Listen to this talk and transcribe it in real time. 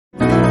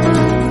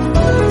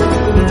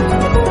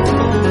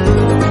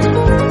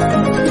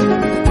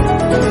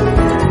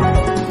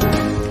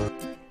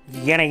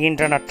என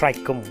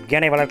இன்டர்நெட்ராய்க்கும்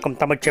என வளர்க்கும்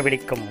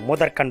தமிழ்ச்செவிலிக்கும்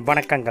முதற்கண்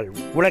வணக்கங்கள்.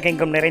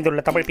 உலகெங்கும்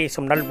நிறைந்துள்ள தமிழ்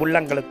பேசும் நல்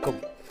உள்ளங்களுக்கும்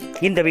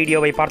இந்த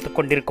வீடியோவை பார்த்து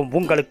கொண்டிருக்கும்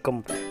உங்களுக்கும்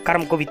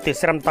கரம் குவித்து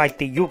சிரம்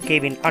தாய்த்து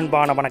யூகேவின்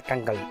அன்பான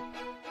வணக்கங்கள்.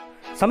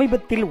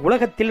 சமீபத்தில்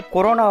உலகத்தில்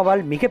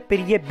கொரோனாவால்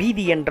மிகப்பெரிய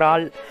பீதி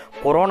என்றால்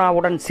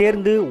கொரோனாவுடன்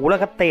சேர்ந்து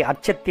உலகத்தை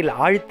அச்சத்தில்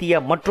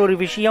ஆழ்த்திய மற்றொரு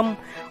விஷயம்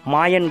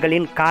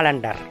மாயன்களின்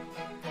காலண்டர்.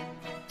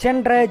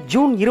 சென்ற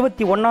ஜூன்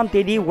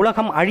 21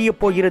 உலகம் அழியப்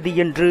போகிறது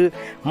என்று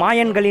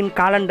மாயன்களின்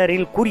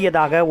காலண்டரில்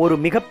கூறியதாக ஒரு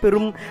மிக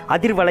பெரும்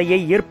அதிர்வலையை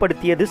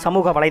ஏற்படுத்தியது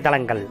சமூக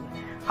வலைதளங்கள்.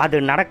 அது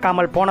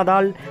நடக்காமல்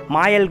போனதால்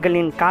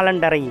மாயன்களின்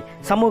காலண்டரை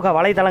சமூக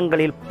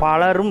வலைதளங்களில்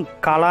பலரும்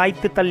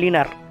கலாய்த்து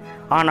தள்ளினர்.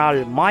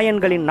 ஆனால்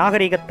மாயன்களின்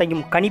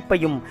நாகரிகத்தையும்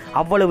கணிப்பையும்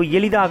அவ்வளவு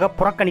எளிதாக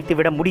புறக்கணித்து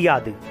விட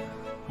முடியாது.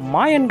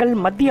 மாயன்கள்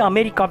மத்திய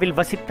அமெரிக்காவில்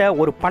வசித்த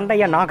ஒரு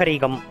பண்டைய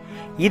நாகரிகம்.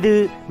 இது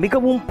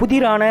மிகவும்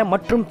புதிரான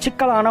மற்றும்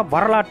சிக்கலான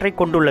வரலாற்றை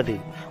கொண்டுள்ளது.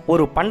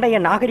 ஒரு பண்டைய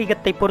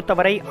நாகரிகத்தை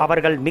பொறுத்தவரை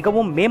அவர்கள்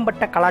மிகவும்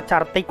மேம்பட்ட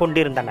கலாச்சாரத்தை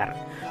கொண்டிருந்தனர்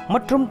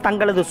மற்றும்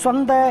தங்களது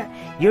சொந்த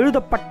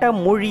எழுதப்பட்ட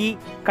மொழி,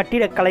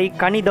 கட்டிடக்கலை,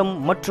 கணிதம்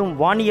மற்றும்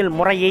வானியல்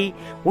முறையை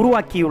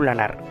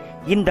உருவாக்கியுள்ளனர்.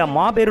 இந்த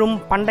மாபெரும்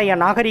பண்டைய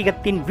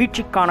நாகரிகத்தின்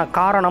வீழ்ச்சிக்கான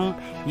காரணம்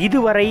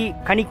இதுவரை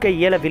கணிக்க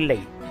இயலவில்லை.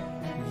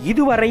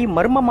 இதுவரை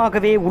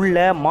மர்மமாகவே உள்ள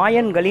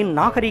மாயன்களின்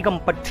நாகரிகம்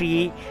பற்றி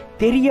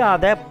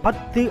தெரியாத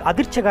 10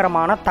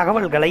 அதிர்ச்சிகரமான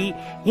தகவல்களை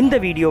இந்த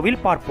வீடியோவில்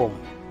பார்ப்போம்.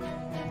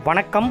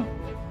 வணக்கம்,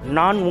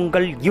 நான்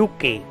உங்கள்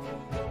யூகே.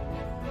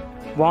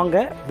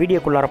 வாங்க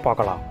வீடியோக்குள்ளார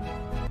பார்க்கலாம்.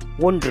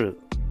 1.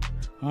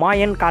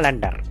 மாயன்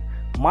காலண்டர்.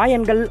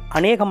 மாயன்கள்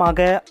அநேகமாக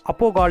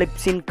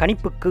அப்போகாலிப்ஸின்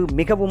கணிப்புக்கு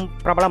மிகவும்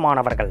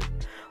பிரபலமானவர்கள்.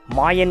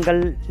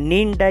 மாயன்கள்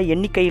நீண்ட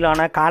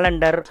எண்ணிக்கையிலான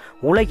காலண்டர்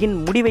உலகின்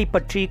முடிவை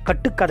பற்றி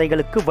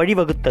கட்டுக்கதைகளுக்கு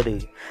வழிவகுத்தது.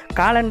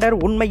 காலண்டர்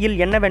உண்மையில்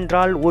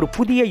என்னவென்றால் ஒரு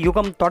புதிய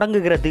யுகம்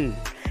தொடங்குகிறது,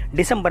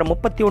 டிசம்பர்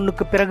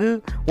 31க்கு பிறகு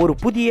ஒரு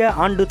புதிய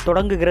ஆண்டு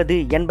தொடங்குகிறது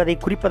என்பதை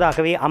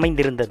குறிப்பதாகவே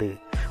அமைந்திருந்தது.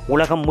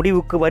 உலகம்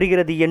முடிவுக்கு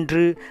வருகிறது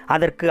என்று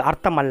அதற்கு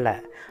அர்த்தமல்ல.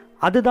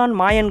 அதுதான்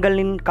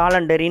மாயன்களின்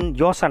காலண்டரின்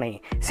யோசனை.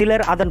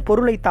 சிலர் அதன்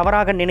பொருளை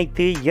தவறாக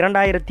நினைத்து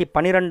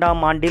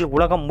 2012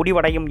 உலகம்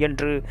முடிவடையும்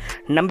என்று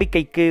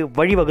நம்பிக்கைக்கு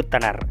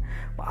வழிவகுத்தனர்.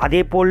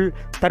 அதேபோல்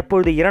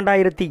தற்பொழுது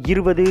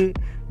 2020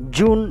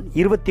 ஜூன்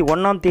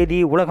 21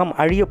 உலகம்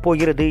அழியப்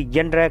போகிறது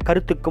என்ற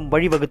கருத்துக்கும்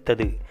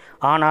வழிவகுத்தது.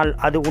 ஆனால்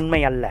அது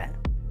உண்மை அல்ல.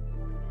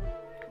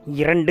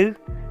 2.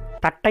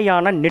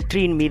 தட்டையான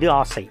நெற்றியின் மீது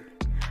ஆசை.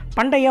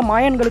 பண்டைய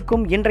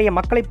மாயன்களுக்கும் இன்றைய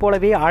மக்களைப்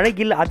போலவே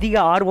அழகில் அதிக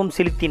ஆர்வம்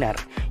செலுத்தினர்.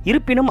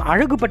 இருப்பினும்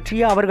அழகு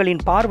பற்றிய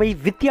அவர்களின் பார்வை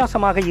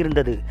வித்தியாசமாக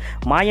இருந்தது.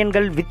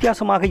 மாயன்கள்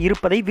வித்தியாசமாக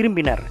இருப்பதை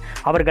விரும்பினர்.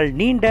 அவர்கள்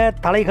நீண்ட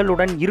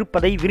தலைகளுடன்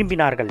இருப்பதை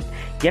விரும்பினார்கள்.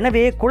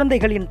 எனவே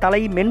குழந்தைகளின்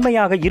தலை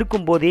மென்மையாக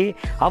இருக்கும்போதே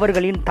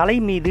அவர்களின் தலை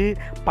மீது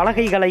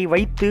பலகைகளை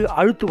வைத்து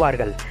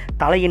அழுத்துவார்கள்.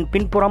 தலையின்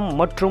பின்புறம்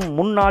மற்றும்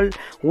முன்னால்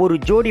ஒரு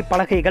ஜோடி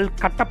பலகைகள்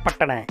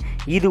கட்டப்பட்டன.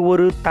 இது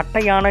ஒரு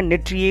தட்டையான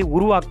நெற்றியை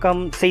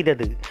உருவாக்கம்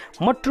செய்தது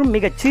மற்றும்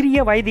மிகச்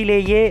சிறிய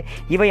வயதிலேயே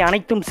இவை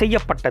அனைத்தும்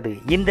செய்யப்பட்டது.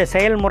 இந்த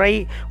செயல்முறை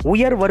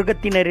உயர்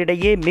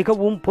வர்க்கத்தினரிடையே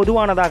மிகவும்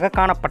பொதுவானதாக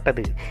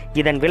காணப்பட்டது.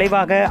 இதன்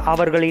விளைவாக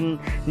அவர்களின்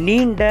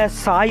நீண்ட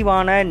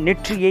சாய்வான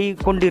நெற்றியை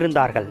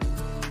கொண்டிருந்தார்கள்.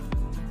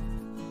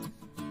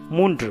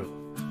 3.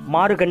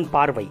 மாறுகண்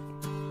பார்வை.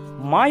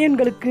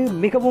 மாயன்களுக்கு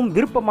மிகவும்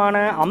விருப்பமான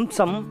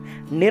அம்சம்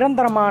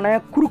நிரந்தரமான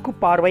குறுக்கு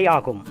பார்வை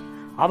ஆகும்.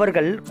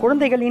 அவர்கள்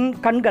குழந்தைகளின்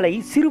கண்களை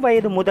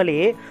சிறுவயது முதலே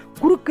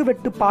குறுக்கு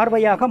வெட்டு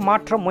பார்வையாக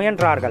மாற்ற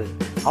முயன்றார்கள்.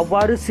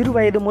 அவ்வாறு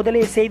சிறுவயது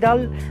முதலே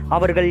செய்தால்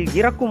அவர்கள்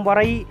இறக்கும்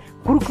வரை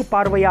குறுக்கு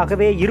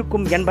பார்வையாகவே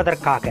இருக்கும்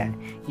என்பதற்காக.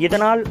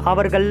 இதனால்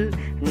அவர்கள்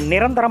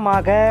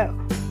நிரந்தரமாக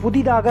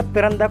புதிதாக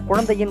பிறந்த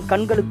குழந்தையின்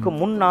கண்களுக்கு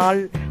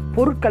முன்னால்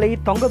பொருட்களை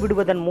தொங்க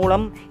விடுவதன்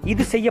மூலம்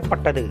இது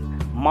செய்யப்பட்டது.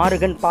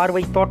 மாறுகண்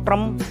பார்வை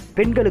தோற்றம்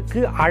பெண்களுக்கு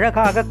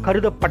அழகாக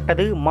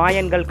கருதப்பட்டது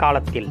மாயன்கள்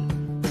காலத்தில்.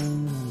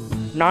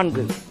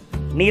 4.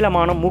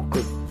 நீளமான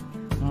மூக்கு.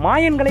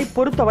 மாயன்களை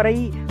பொறுத்தவரை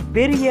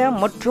பெரிய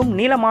மற்றும்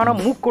நீளமான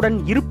மூக்குடன்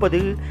இருப்பது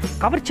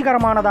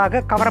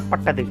கவர்ச்சிகரமானதாக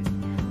கவரப்பட்டது.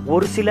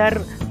 ஒரு சிலர்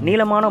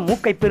நீளமான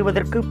மூக்கை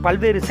பெறுவதற்கு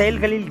பல்வேறு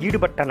செயல்களில்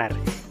ஈடுபட்டனர்.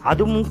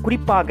 அதுவும்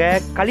குறிப்பாக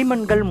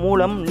களிமண்கள்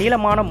மூலம்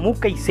நீளமான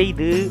மூக்கை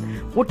செய்து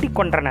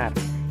ஒட்டிக்கொண்டனர்.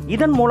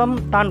 இதன் மூலம்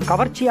தான்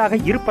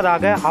கவர்ச்சியாக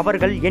இருப்பதாக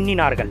அவர்கள்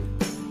எண்ணினார்கள்.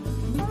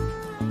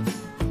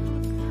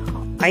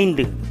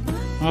 5.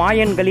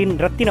 மாயன்களின்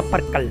இரத்தின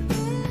பற்கள்.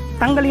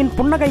 தங்களின்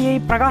புன்னகையை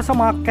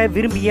பிரகாசமாக்க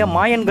விரும்பிய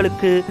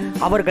மாயன்களுக்கு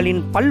அவர்களின்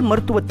பல்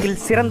மருத்துவத்தில்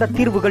சிறந்த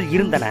தீர்வுகள்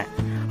இருந்தன.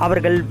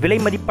 அவர்கள்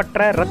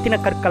விலைமதிப்பற்ற இரத்தின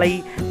கற்களை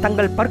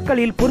தங்கள்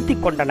பற்களில் பொருத்தி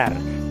கொண்டனர்.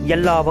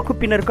 எல்லா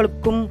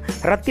வகுப்பினர்களுக்கும்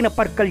இரத்தின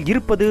பற்கள்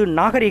இருப்பது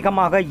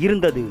நாகரிகமாக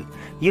இருந்தது.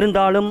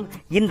 இருந்தாலும்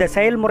இந்த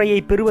செயல்முறையை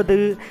பெறுவது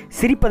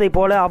சிரிப்பதை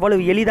போல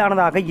அவ்வளவு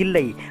எளிதானதாக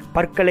இல்லை.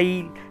 பற்களை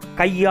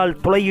கையால்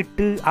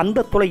துளையிட்டு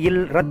அந்த துளையில்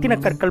இரத்தின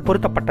கற்கள்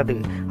பொருத்தப்பட்டது.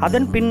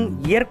 அதன் பின்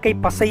இயற்கை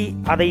பசை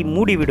அதை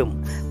மூடிவிடும்.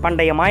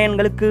 பண்டைய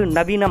மாயன்களுக்கு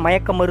நவீன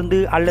மயக்க மருந்து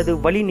அல்லது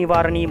வலி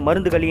நிவாரணி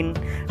மருந்துகளின்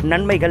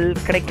நன்மைகள்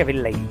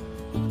கிடைக்கவில்லை.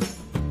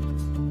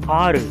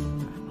 6.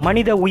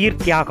 மனித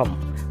உயிர் தியாகம்.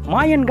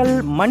 மாயன்கள்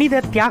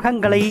மனித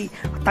தியாகங்களை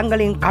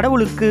தங்களின்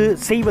கடவுளுக்கு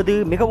செய்வது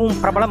மிகவும்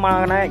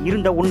பிரபலமான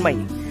இருந்த உண்மை.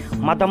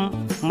 மதம்,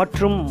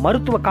 மற்றும்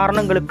மருத்துவ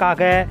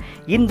காரணங்களுக்காக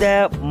இந்த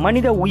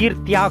மனித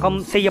உயிர் தியாகம்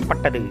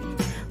செய்யப்பட்டது.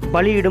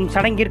 பலியிடும்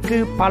சடங்கிற்கு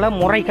பல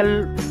முறைகள்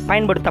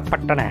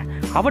பயன்படுத்தப்பட்டன.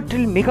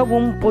 அவற்றில்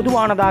மிகவும்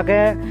பொதுவானதாக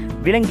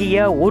விளங்கிய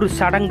ஒரு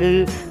சடங்கு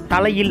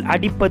தலையில்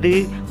அடிப்பது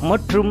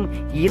மற்றும்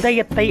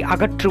இதயத்தை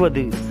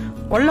அகற்றுவது.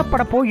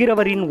 கொல்லப்பட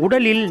போகிறவரின்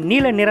உடலில்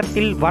நீல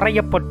நிறத்தில்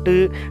வரையப்பட்டு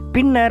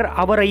பின்னர்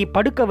அவரை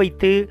படுக்க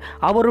வைத்து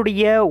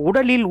அவருடைய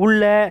உடலில்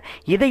உள்ள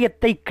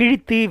இதயத்தை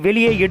கிழித்து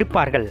வெளியே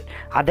எடுப்பார்கள்.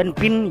 அதன்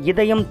பின்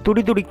இதயம்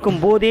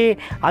துடிதுடிக்கும் போதே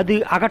அது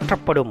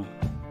அகற்றப்படும்.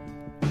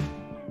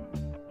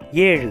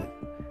 7.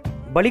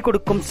 பலி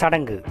கொடுக்கும்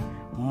சடங்கு.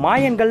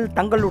 மாயன்கள்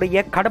தங்களுடைய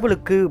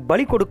கடவுளுக்கு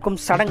பலி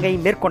கொடுக்கும் சடங்கை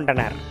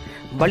மேற்கொண்டனர்.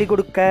 பலி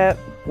கொடுக்க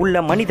உள்ள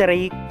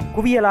மனிதரை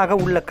குவியலாக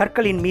உள்ள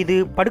கற்களின் மீது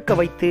படுக்க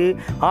வைத்து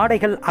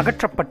ஆடைகள்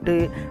அகற்றப்பட்டு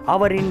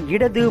அவரின்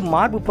இடது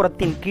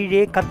மார்புப்புறத்தின்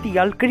கீழே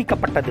கத்தியால்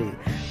கிழிக்கப்பட்டது.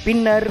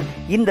 பின்னர்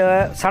இந்த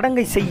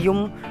சடங்கை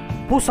செய்யும்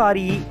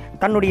பூசாரி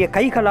தன்னுடைய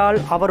கைகளால்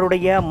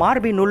அவருடைய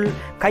மார்பினுள்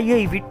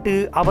கையை விட்டு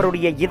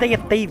அவருடைய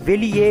இதயத்தை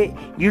வெளியே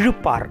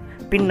இழுப்பார்.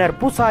 பின்னர்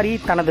பூசாரி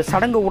தனது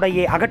சடங்கு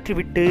உடையை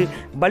அகற்றிவிட்டு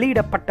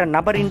பலியிடப்பட்ட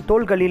நபரின்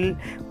தோள்களில்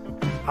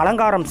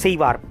அலங்காரம்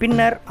செய்வார்.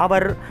 பின்னர்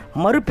அவர்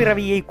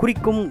மறுபிறவியை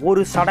குறிக்கும்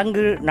ஒரு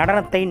சடங்கு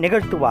நடனத்தை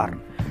நிகழ்த்துவார்.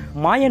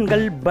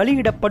 மாயன்கள்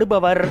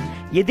பலியிடப்படுபவர்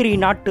எதிரி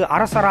நாட்டு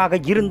அரசராக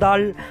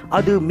இருந்தால்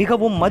அது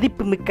மிகவும்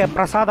மதிப்புமிக்க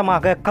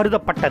பிரசாதமாக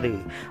கருதப்பட்டது.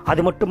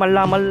 அது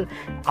மட்டுமல்லாமல்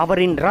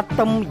அவரின்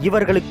இரத்தம்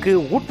இவர்களுக்கு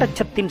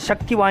ஊட்டச்சத்தின்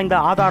சக்தி வாய்ந்த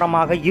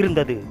ஆதாரமாக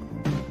இருந்தது.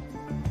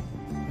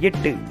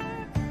 8.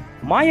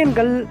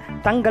 மாயன்கள்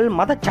தங்கள்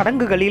மத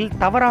சடங்குகளில்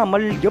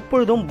தவறாமல்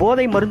எப்பொழுதும்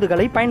போதை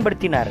மருந்துகளை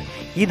பயன்படுத்தினர்.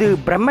 இது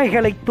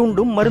பிரமைகளை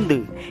தூண்டும் மருந்து.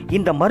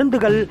 இந்த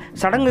மருந்துகள்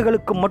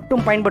சடங்குகளுக்கு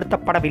மட்டும்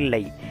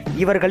பயன்படுத்தப்படவில்லை,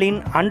 இவர்களின்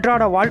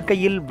அன்றாட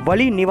வாழ்க்கையில்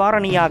வலி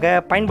நிவாரணியாக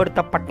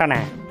பயன்படுத்தப்பட்டன.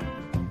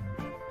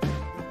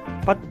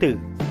 10.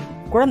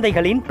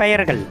 குழந்தைகளின்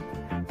பெயர்கள்.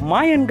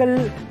 மாயன்கள்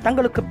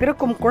தங்களுக்கு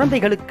பிறக்கும்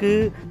குழந்தைகளுக்கு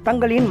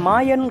தங்களின்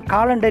மாயன்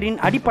காலண்டரின்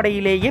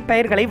அடிப்படையிலேயே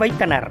பெயர்களை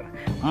வைத்தனர்.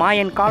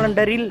 மாயன்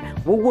காலண்டரில்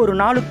ஒவ்வொரு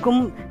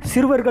நாளுக்கும்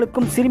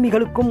சிறுவர்களுக்கும்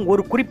சிறுமிகளுக்கும்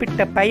ஒரு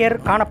குறிப்பிட்ட பெயர்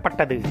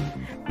காணப்பட்டது.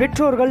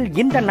 பெற்றோர்கள்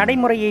இந்த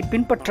நடைமுறையை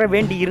பின்பற்ற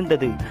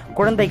வேண்டியிருந்தது.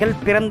 குழந்தைகள்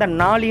பிறந்த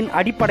நாளின்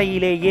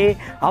அடிப்படையிலேயே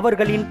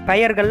அவர்களின்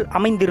பெயர்கள்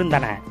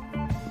அமைந்திருந்தன.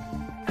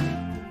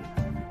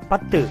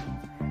 10.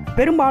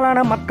 பெரும்பாலான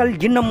மக்கள்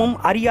இன்னமும்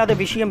அறியாத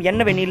விஷயம்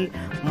என்னவெனில்,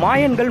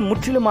 மாயன்கள்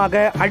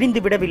முற்றிலுமாக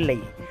அழிந்துவிடவில்லை.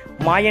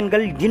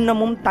 மாயன்கள்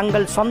இன்னமும்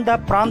தங்கள் சொந்த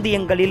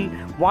பிராந்தியங்களில்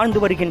வாழ்ந்து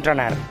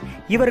வருகின்றனர்.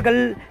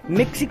 இவர்கள்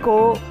மெக்சிகோ,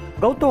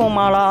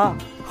 கௌதமாலா,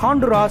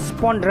 ஹாண்டுராஸ்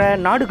போன்ற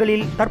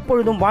நாடுகளில்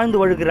தற்பொழுதும் வாழ்ந்து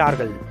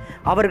வருகிறார்கள்.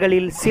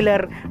 அவர்களில்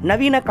சிலர்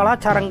நவீன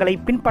கலாச்சாரங்களை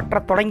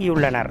பின்பற்றத்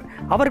தொடங்கியுள்ளனர்.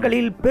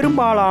 அவர்களில்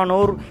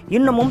பெரும்பாலானோர்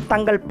இன்னமும்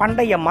தங்கள்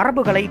பண்டைய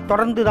மரபுகளை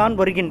தொடர்ந்துதான்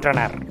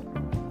வருகின்றனர்.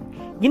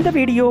 இந்த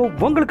வீடியோ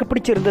உங்களுக்கு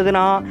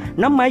பிடிச்சிருந்ததுன்னா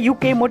நம்ம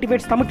UK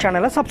மோட்டிவேட்ஸ் தமிழ்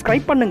சேனலை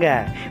சப்ஸ்கிரைப் பண்ணுங்க.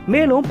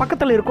 மேலும்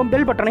பக்கத்தில் இருக்கும்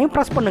பெல் பட்டனையும்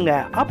ப்ரெஸ் பண்ணுங்க.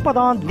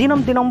 அப்பதான்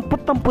தினம் தினம்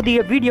புத்தம் புதிய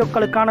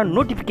வீடியோக்களுக்கான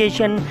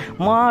நோட்டிஃபிகேஷன்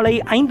மாலை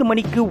 5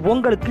 மணிக்கு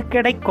உங்களுக்கு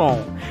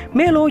கிடைக்கும்.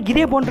 மேலும்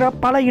இதே போன்ற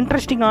பல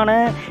இன்ட்ரெஸ்டிங்கான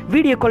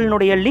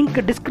வீடியோக்களினுடைய லிங்க்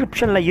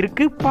டிஸ்கிரிப்ஷனில்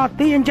இருக்கு,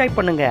 பார்த்து என்ஜாய்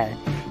பண்ணுங்க.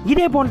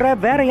 இதே போன்ற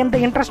வேற எந்த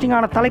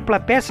இன்ட்ரெஸ்டிங்கான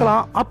தலைப்பில்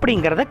பேசலாம்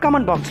அப்படிங்கிறத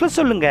கமெண்ட் பாக்ஸில்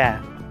சொல்லுங்க.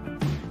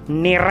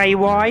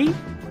 நிறைவாய்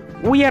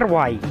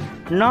உயர்வாய்.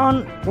 நான்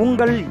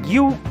உங்கள்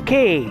UK.